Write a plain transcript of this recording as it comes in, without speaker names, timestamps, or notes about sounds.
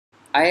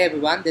Hi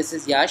everyone, this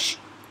is Yash.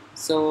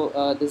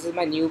 This is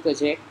my new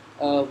project,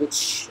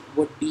 which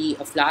would be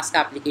a Flask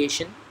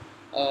application,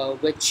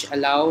 which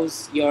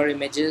allows your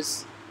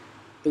images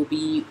to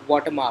be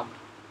watermarked.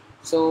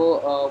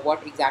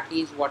 What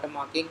exactly is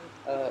watermarking?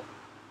 Uh,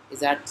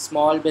 is that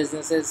small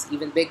businesses,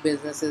 even big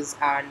businesses,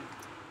 and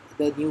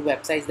the new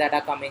websites that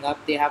are coming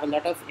up, they have a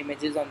lot of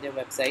images on their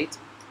websites,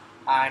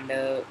 and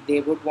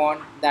they would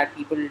want that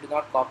people do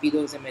not copy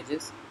those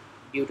images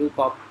due to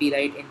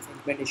copyright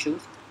infringement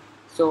issues.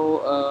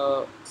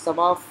 Some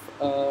of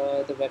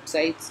the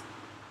websites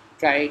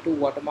try to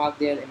watermark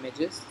their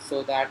images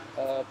so that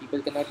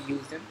people cannot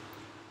use them.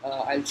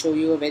 I'll show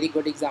you a very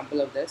good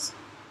example of this.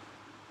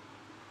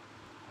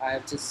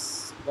 I've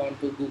just gone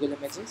to Google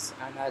Images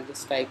and I'll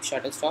just type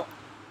Shutterstock.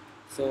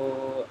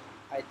 So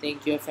I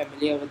think you're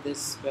familiar with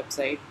this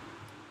website,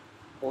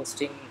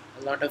 posting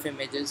a lot of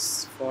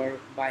images for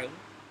buying.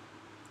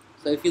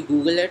 So if you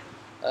Google it,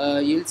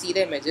 you'll see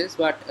the images,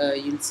 but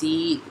you'll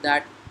see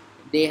that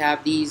they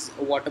have these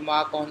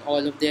watermark on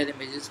all of their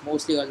images,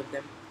 mostly all of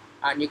them,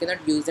 and you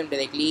cannot use them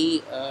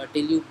directly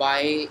till you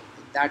buy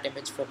that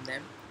image from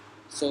them.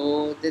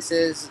 So this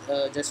is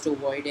just to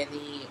avoid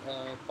any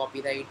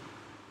copyright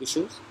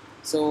issues.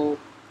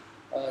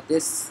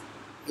 This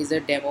is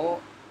a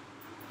demo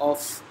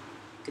of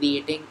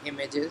creating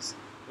images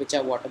which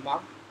are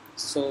watermarked.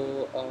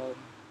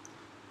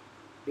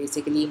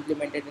 Basically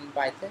implemented in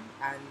Python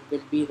and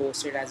will be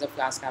hosted as a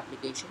Flask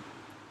application.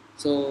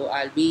 So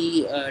I'll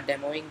be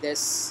demoing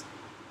this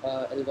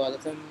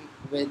algorithm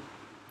with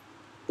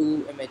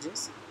two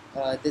images.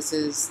 This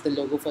is the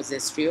logo for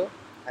Zestrio.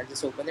 I'll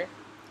just open it,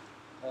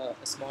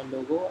 a small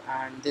logo,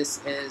 and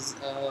this is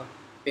a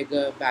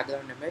bigger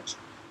background image.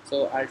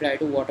 So I'll try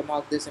to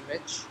watermark this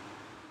image.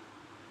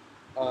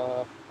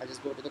 I'll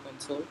just go to the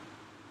console.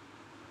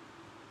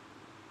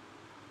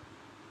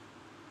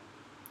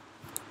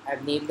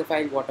 I've named the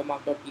file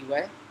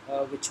watermark.py,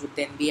 which would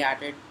then be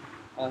added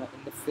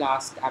in the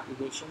Flask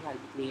application I'll be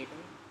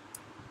creating.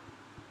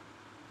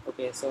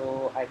 Okay,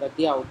 so I got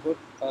the output.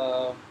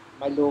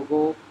 My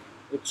logo,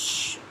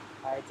 which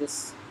I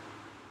just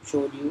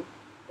showed you,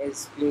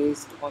 is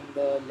placed on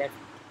the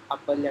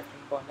upper left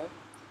hand corner.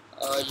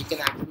 You can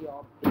actually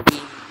opt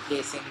between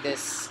placing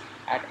this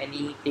at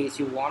any place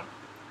you want.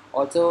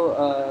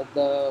 Also,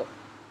 the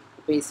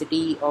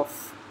opacity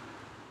of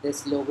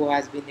this logo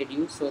has been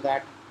reduced so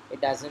that it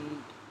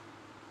doesn't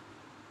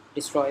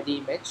destroy the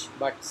image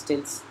but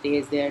still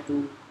stays there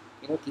to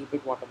keep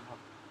it watermarked.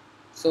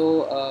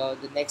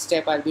 The next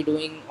step I'll be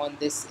doing on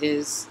this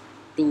is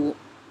to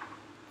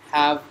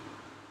have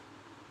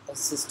a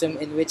system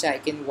in which I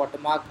can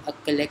watermark a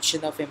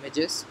collection of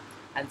images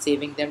and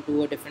saving them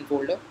to a different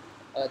folder.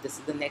 This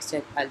is the next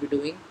step I'll be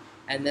doing,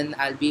 and then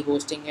I'll be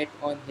hosting it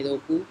on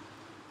Heroku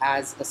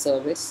as a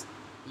service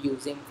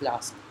using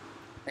Flask.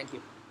 Thank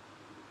you.